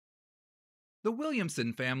The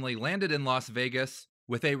Williamson family landed in Las Vegas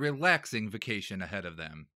with a relaxing vacation ahead of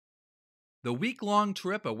them. The week-long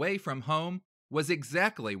trip away from home was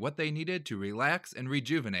exactly what they needed to relax and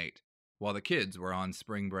rejuvenate while the kids were on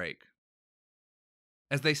spring break.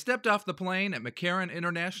 As they stepped off the plane at McCarran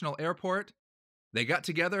International Airport, they got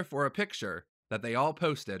together for a picture that they all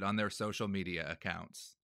posted on their social media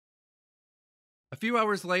accounts. A few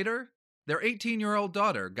hours later, their 18-year-old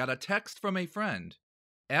daughter got a text from a friend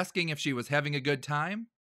asking if she was having a good time,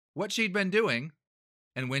 what she'd been doing,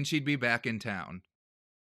 and when she'd be back in town.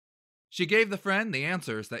 She gave the friend the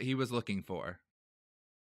answers that he was looking for.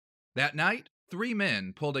 That night, 3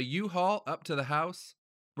 men pulled a U-Haul up to the house,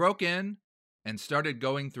 broke in, and started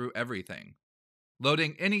going through everything,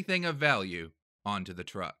 loading anything of value onto the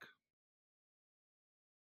truck.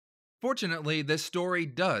 Fortunately, this story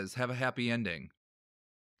does have a happy ending.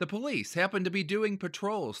 The police happened to be doing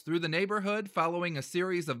patrols through the neighborhood following a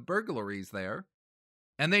series of burglaries there,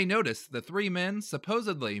 and they noticed the 3 men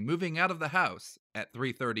supposedly moving out of the house at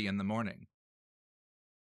 3:30 in the morning.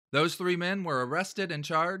 Those 3 men were arrested and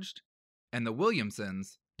charged, and the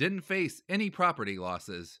Williamsons didn't face any property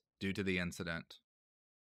losses due to the incident.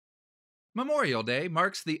 Memorial Day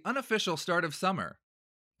marks the unofficial start of summer,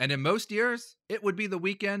 and in most years, it would be the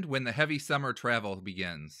weekend when the heavy summer travel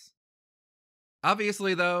begins.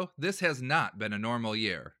 Obviously, though, this has not been a normal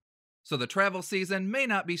year, so the travel season may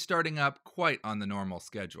not be starting up quite on the normal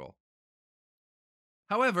schedule.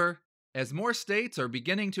 However, as more states are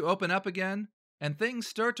beginning to open up again and things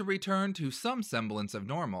start to return to some semblance of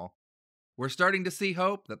normal, we're starting to see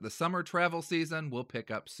hope that the summer travel season will pick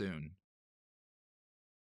up soon.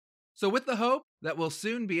 So with the hope that we'll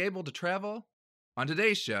soon be able to travel, on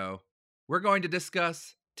today's show, we're going to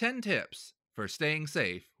discuss 10 tips for staying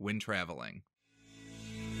safe when traveling.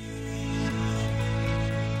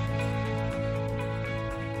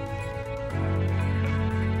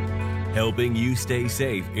 Helping you stay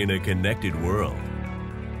safe in a connected world.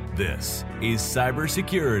 This is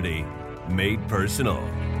Cybersecurity Made Personal.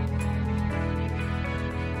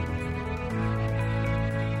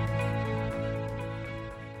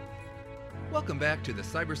 Welcome back to the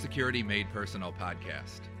Cybersecurity Made Personal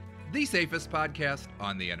podcast, the safest podcast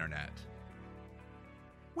on the internet.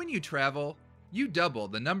 When you travel, you double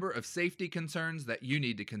the number of safety concerns that you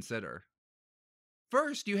need to consider.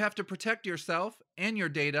 First, you have to protect yourself and your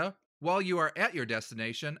data while you are at your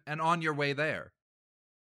destination and on your way there.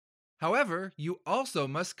 However, you also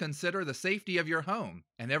must consider the safety of your home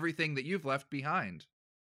and everything that you've left behind.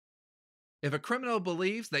 If a criminal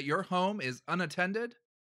believes that your home is unattended,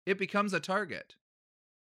 it becomes a target.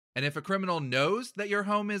 And if a criminal knows that your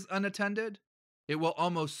home is unattended, it will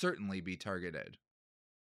almost certainly be targeted.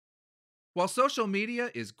 While social media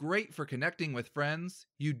is great for connecting with friends,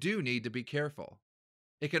 you do need to be careful.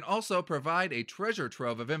 It can also provide a treasure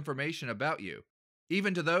trove of information about you,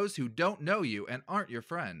 even to those who don't know you and aren't your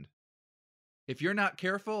friend. If you're not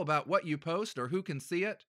careful about what you post or who can see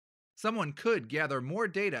it, someone could gather more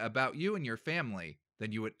data about you and your family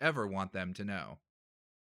than you would ever want them to know.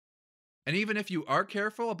 And even if you are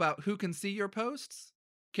careful about who can see your posts,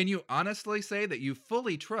 can you honestly say that you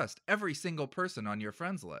fully trust every single person on your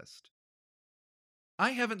friends list?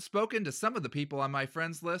 I haven't spoken to some of the people on my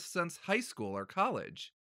friends list since high school or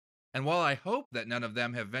college, and while I hope that none of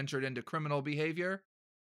them have ventured into criminal behavior,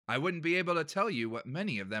 I wouldn't be able to tell you what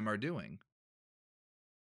many of them are doing.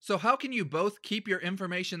 So how can you both keep your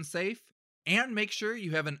information safe and make sure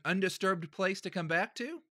you have an undisturbed place to come back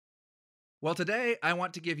to? Well, today I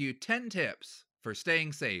want to give you 10 tips for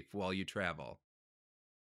staying safe while you travel.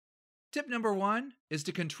 Tip number 1 is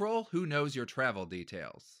to control who knows your travel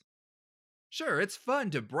details. Sure, it's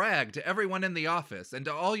fun to brag to everyone in the office and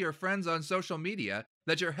to all your friends on social media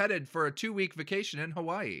that you're headed for a 2-week vacation in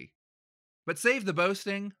Hawaii. But save the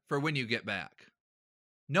boasting for when you get back.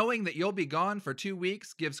 Knowing that you'll be gone for 2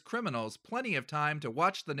 weeks gives criminals plenty of time to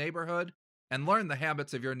watch the neighborhood and learn the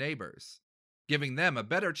habits of your neighbors, giving them a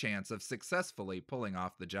better chance of successfully pulling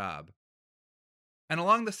off the job. And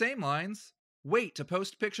along the same lines, wait to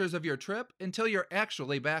post pictures of your trip until you're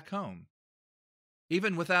actually back home.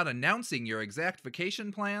 Even without announcing your exact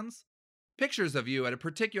vacation plans, pictures of you at a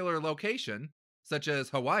particular location, such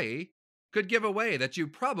as Hawaii, could give away that you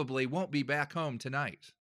probably won't be back home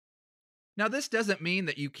tonight. Now, this doesn't mean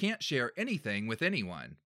that you can't share anything with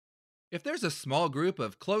anyone. If there's a small group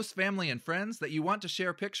of close family and friends that you want to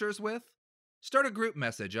share pictures with, start a group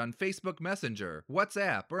message on Facebook Messenger,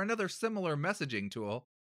 WhatsApp, or another similar messaging tool,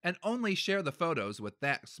 and only share the photos with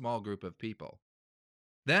that small group of people.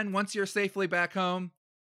 Then, once you're safely back home,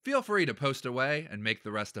 feel free to post away and make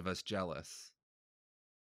the rest of us jealous.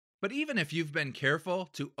 But even if you've been careful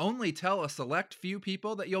to only tell a select few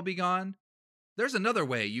people that you'll be gone, there's another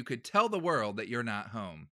way you could tell the world that you're not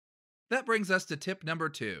home. That brings us to tip number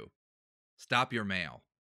 2. Stop your mail.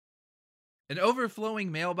 An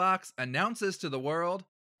overflowing mailbox announces to the world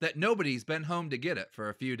that nobody's been home to get it for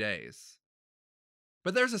a few days.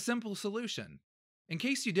 But there's a simple solution. In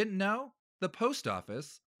case you didn't know, the post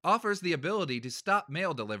office offers the ability to stop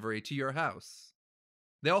mail delivery to your house.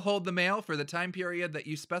 They'll hold the mail for the time period that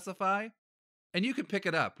you specify, and you can pick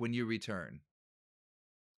it up when you return.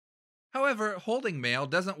 However, holding mail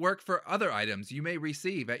doesn't work for other items you may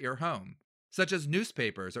receive at your home, such as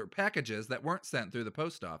newspapers or packages that weren't sent through the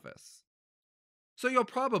post office. So you'll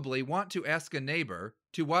probably want to ask a neighbor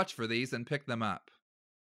to watch for these and pick them up.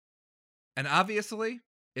 And obviously,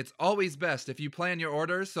 it's always best if you plan your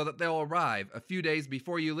orders so that they'll arrive a few days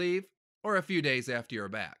before you leave or a few days after you're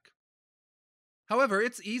back. However,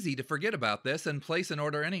 it's easy to forget about this and place an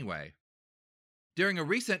order anyway. During a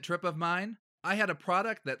recent trip of mine, I had a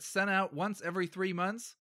product that's sent out once every 3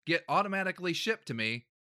 months get automatically shipped to me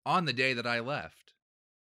on the day that I left.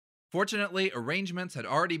 Fortunately, arrangements had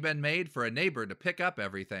already been made for a neighbor to pick up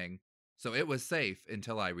everything, so it was safe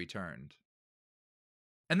until I returned.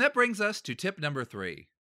 And that brings us to tip number 3.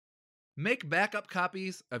 Make backup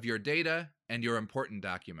copies of your data and your important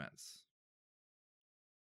documents.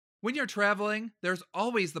 When you're traveling, there's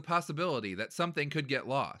always the possibility that something could get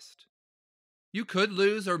lost. You could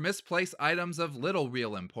lose or misplace items of little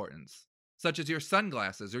real importance, such as your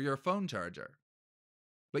sunglasses or your phone charger.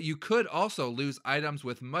 But you could also lose items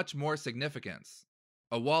with much more significance: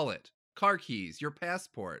 a wallet, car keys, your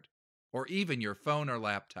passport, or even your phone or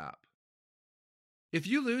laptop. If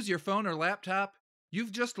you lose your phone or laptop,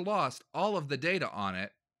 you've just lost all of the data on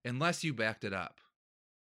it unless you backed it up.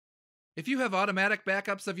 If you have automatic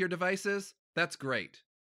backups of your devices, that's great,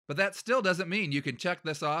 but that still doesn't mean you can check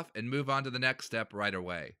this off and move on to the next step right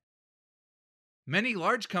away. Many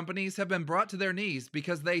large companies have been brought to their knees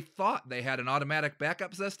because they thought they had an automatic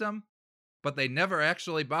backup system, but they never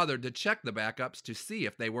actually bothered to check the backups to see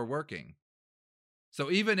if they were working.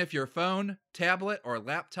 So even if your phone, tablet, or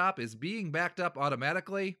laptop is being backed up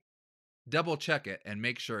automatically, double check it and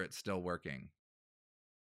make sure it's still working.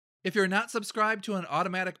 If you're not subscribed to an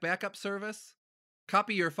automatic backup service,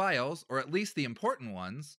 copy your files, or at least the important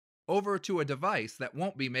ones, over to a device that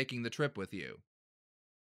won't be making the trip with you.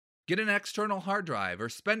 Get an external hard drive or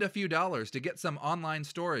spend a few dollars to get some online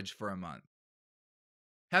storage for a month.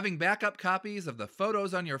 Having backup copies of the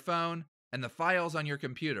photos on your phone and the files on your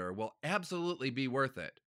computer will absolutely be worth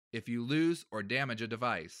it if you lose or damage a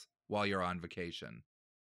device while you're on vacation.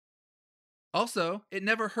 Also, it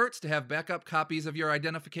never hurts to have backup copies of your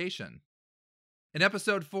identification. In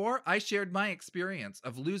episode 4, I shared my experience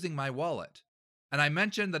of losing my wallet, and I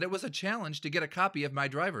mentioned that it was a challenge to get a copy of my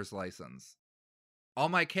driver's license. All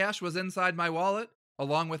my cash was inside my wallet,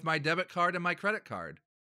 along with my debit card and my credit card,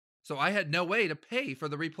 so I had no way to pay for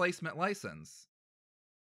the replacement license.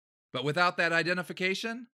 But without that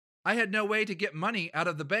identification, I had no way to get money out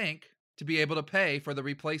of the bank to be able to pay for the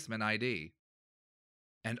replacement ID.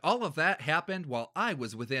 And all of that happened while I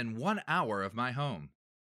was within 1 hour of my home.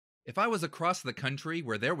 If I was across the country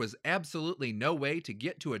where there was absolutely no way to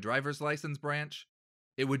get to a driver's license branch,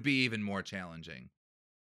 it would be even more challenging.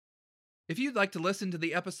 If you'd like to listen to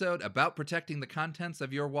the episode about protecting the contents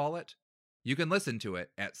of your wallet, you can listen to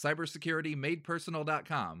it at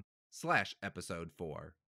cybersecuritymadepersonal.com/episode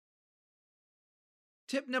 4.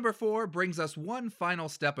 Tip number 4 brings us one final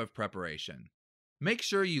step of preparation. Make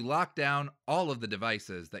sure you lock down all of the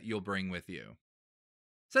devices that you'll bring with you.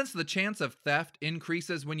 Since the chance of theft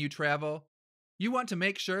increases when you travel, you want to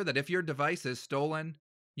make sure that if your device is stolen,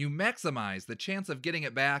 you maximize the chance of getting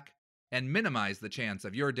it back and minimize the chance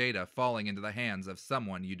of your data falling into the hands of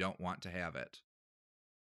someone you don't want to have it.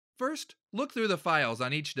 First, look through the files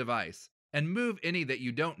on each device and move any that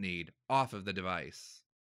you don't need off of the device.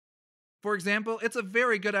 For example, it's a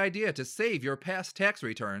very good idea to save your past tax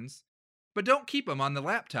returns, but don't keep them on the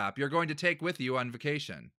laptop you're going to take with you on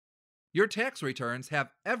vacation. Your tax returns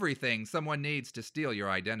have everything someone needs to steal your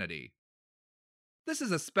identity. This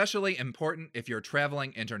is especially important if you're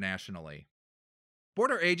traveling internationally.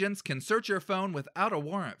 Border agents can search your phone without a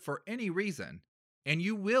warrant for any reason, and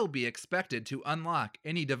you will be expected to unlock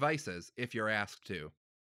any devices if you're asked to.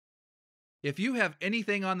 If you have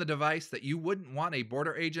anything on the device that you wouldn't want a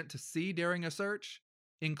border agent to see during a search,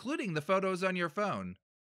 including the photos on your phone,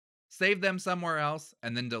 save them somewhere else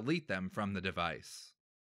and then delete them from the device.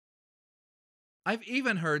 I've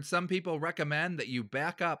even heard some people recommend that you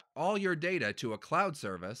back up all your data to a cloud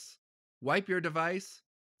service, wipe your device,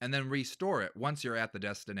 and then restore it once you're at the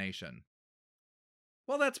destination.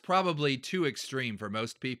 While that's probably too extreme for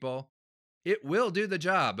most people, it will do the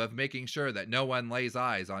job of making sure that no one lays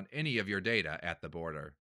eyes on any of your data at the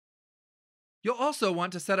border. You'll also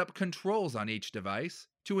want to set up controls on each device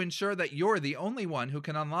to ensure that you're the only one who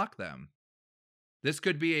can unlock them. This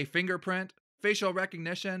could be a fingerprint, facial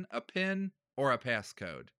recognition, a PIN, or a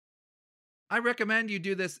passcode. I recommend you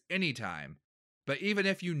do this anytime, but even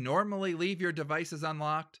if you normally leave your devices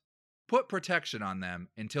unlocked, put protection on them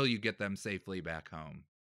until you get them safely back home.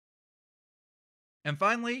 And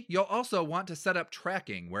finally, you'll also want to set up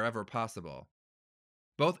tracking wherever possible.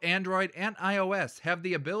 Both Android and iOS have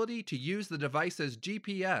the ability to use the device's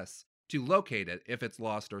GPS to locate it if it's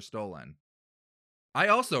lost or stolen. I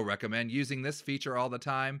also recommend using this feature all the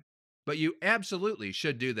time, but you absolutely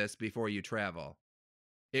should do this before you travel.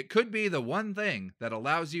 It could be the one thing that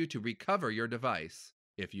allows you to recover your device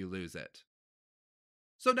if you lose it.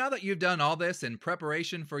 So now that you've done all this in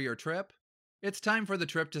preparation for your trip, it's time for the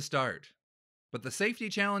trip to start. But the safety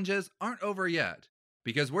challenges aren't over yet,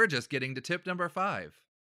 because we're just getting to tip number 5.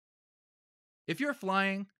 If you're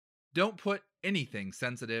flying, don't put anything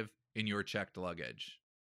sensitive in your checked luggage.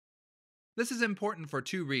 This is important for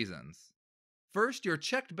 2 reasons. First, your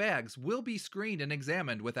checked bags will be screened and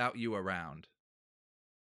examined without you around.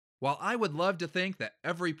 While I would love to think that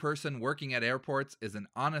every person working at airports is an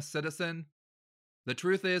honest citizen, the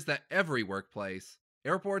truth is that every workplace,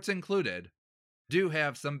 airports included, do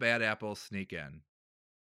have some bad apples sneak in.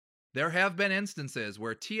 There have been instances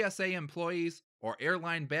where TSA employees or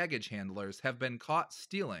airline baggage handlers have been caught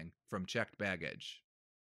stealing from checked baggage.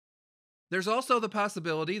 There's also the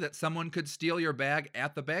possibility that someone could steal your bag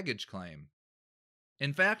at the baggage claim.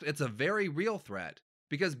 In fact, it's a very real threat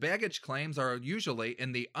because baggage claims are usually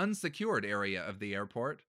in the unsecured area of the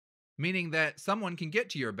airport, meaning that someone can get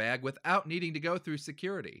to your bag without needing to go through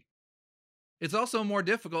security. It's also more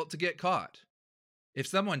difficult to get caught. If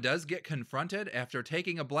someone does get confronted after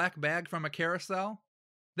taking a black bag from a carousel,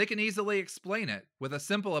 they can easily explain it with a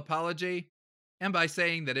simple apology and by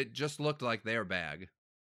saying that it just looked like their bag.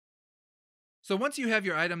 So once you have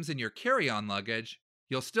your items in your carry-on luggage,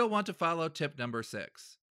 you'll still want to follow tip number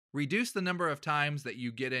 6. Reduce the number of times that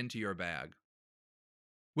you get into your bag.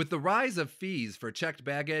 With the rise of fees for checked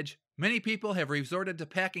baggage, many people have resorted to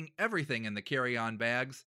packing everything in the carry-on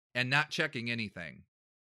bags and not checking anything.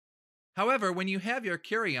 However, when you have your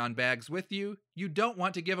carry-on bags with you, you don't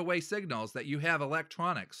want to give away signals that you have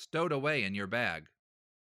electronics stowed away in your bag.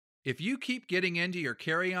 If you keep getting into your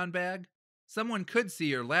carry-on bag, someone could see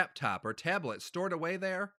your laptop or tablet stored away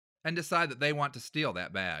there and decide that they want to steal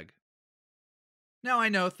that bag. Now I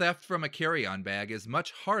know theft from a carry-on bag is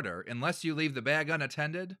much harder unless you leave the bag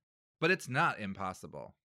unattended, but it's not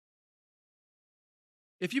impossible.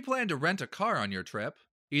 If you plan to rent a car on your trip,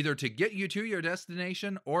 either to get you to your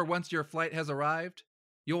destination or once your flight has arrived,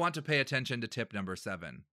 you'll want to pay attention to tip number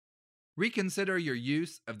 7. Reconsider your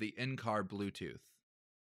use of the in-car Bluetooth.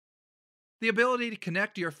 The ability to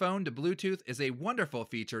connect your phone to Bluetooth is a wonderful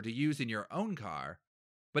feature to use in your own car,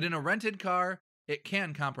 but in a rented car, it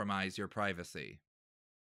can compromise your privacy.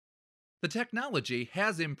 The technology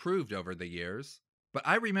has improved over the years, but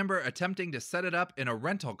I remember attempting to set it up in a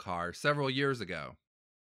rental car several years ago.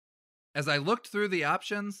 As I looked through the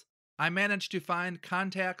options, I managed to find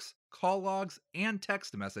contacts, call logs, and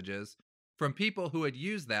text messages from people who had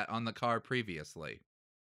used that on the car previously.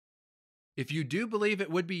 If you do believe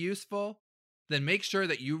it would be useful, then make sure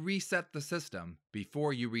that you reset the system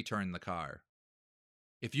before you return the car.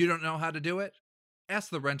 If you don't know how to do it,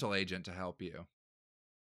 ask the rental agent to help you.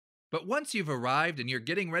 But once you've arrived and you're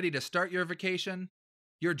getting ready to start your vacation,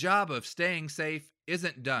 your job of staying safe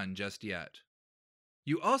isn't done just yet.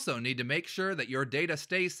 You also need to make sure that your data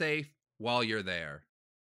stays safe while you're there.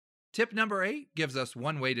 Tip number 8 gives us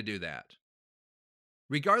one way to do that.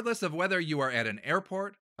 Regardless of whether you are at an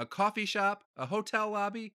airport, a coffee shop, a hotel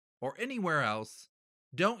lobby, or anywhere else,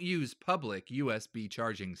 don't use public USB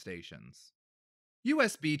charging stations.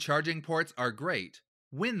 USB charging ports are great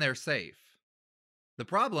when they're safe. The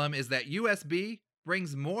problem is that USB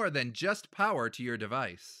brings more than just power to your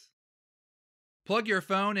device. Plug your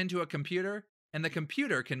phone into a computer, and the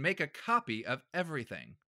computer can make a copy of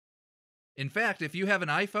everything. In fact, if you have an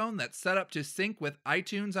iPhone that's set up to sync with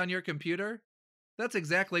iTunes on your computer, that's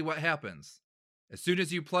exactly what happens. As soon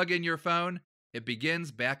as you plug in your phone, it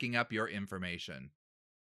begins backing up your information.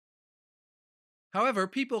 However,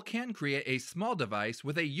 people can create a small device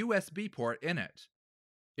with a USB port in it.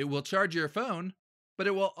 It will charge your phone, but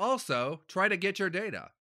it will also try to get your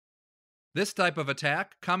data. This type of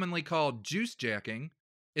attack, commonly called juice jacking,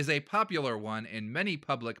 is a popular one in many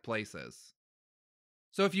public places.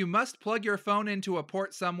 So if you must plug your phone into a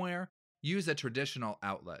port somewhere, use a traditional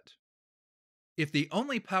outlet. If the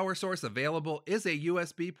only power source available is a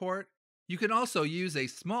USB port, you can also use a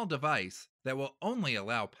small device that will only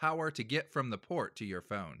allow power to get from the port to your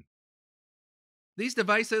phone. These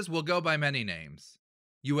devices will go by many names.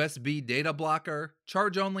 USB data blocker,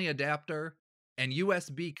 charge-only adapter, and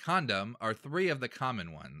USB condom are 3 of the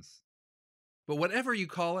common ones. But whatever you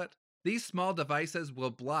call it, these small devices will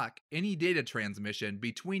block any data transmission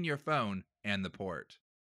between your phone and the port.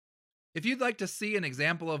 If you'd like to see an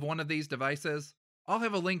example of one of these devices, I'll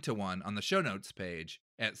have a link to one on the show notes page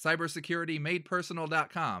at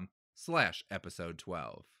cybersecuritymadepersonal.com/episode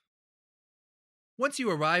 12. Once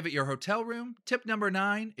you arrive at your hotel room, tip number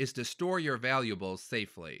 9 is to store your valuables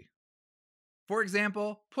safely. For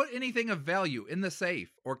example, put anything of value in the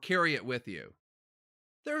safe or carry it with you.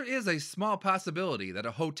 There is a small possibility that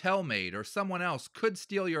a hotel maid or someone else could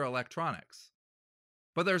steal your electronics.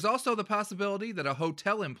 But there's also the possibility that a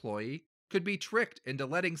hotel employee could be tricked into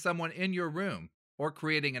letting someone in your room or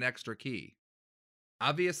creating an extra key.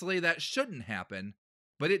 Obviously, that shouldn't happen,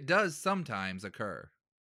 but it does sometimes occur.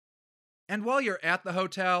 And while you're at the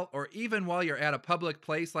hotel, or even while you're at a public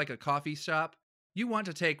place like a coffee shop, you want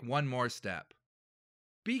to take one more step.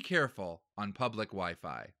 Be careful on public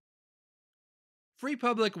Wi-Fi. Free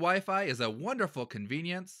public Wi-Fi is a wonderful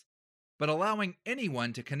convenience, but allowing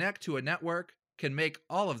anyone to connect to a network can make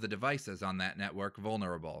all of the devices on that network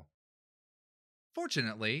vulnerable.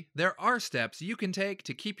 Fortunately, there are steps you can take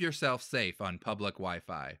to keep yourself safe on public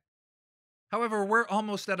Wi-Fi. However, we're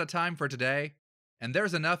almost out of time for today, and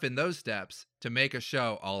there's enough in those steps to make a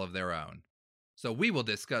show all of their own. So we will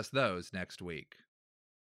discuss those next week.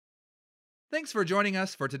 Thanks for joining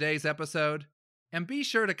us for today's episode, and be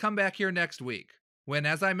sure to come back here next week when,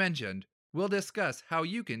 as I mentioned, we'll discuss how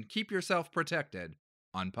you can keep yourself protected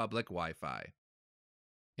on public Wi-Fi.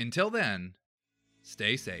 Until then,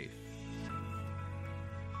 stay safe.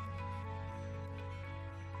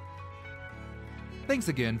 Thanks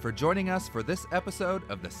again for joining us for this episode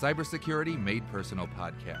of the Cybersecurity Made Personal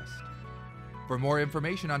podcast. For more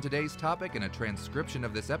information on today's topic and a transcription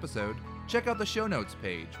of this episode, check out the show notes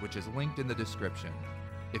page, which is linked in the description.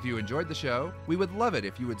 If you enjoyed the show, we would love it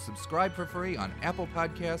if you would subscribe for free on Apple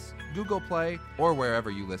Podcasts, Google Play, or wherever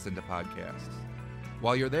you listen to podcasts.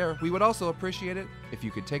 While you're there, we would also appreciate it if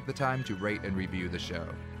you could take the time to rate and review the show.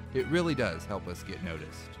 It really does help us get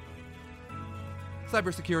noticed.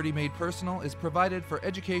 Cybersecurity Made Personal is provided for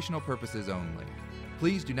educational purposes only.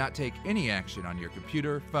 Please do not take any action on your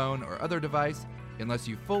computer, phone, or other device unless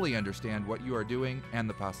you fully understand what you are doing and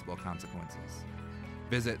the possible consequences.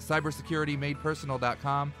 Visit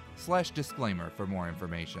cybersecuritymadepersonal.com/disclaimer for more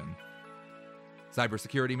information.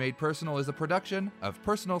 Cybersecurity Made Personal is a production of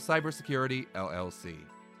Personal Cybersecurity, LLC.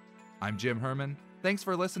 I'm Jim Herman. Thanks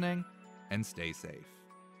for listening, and stay safe.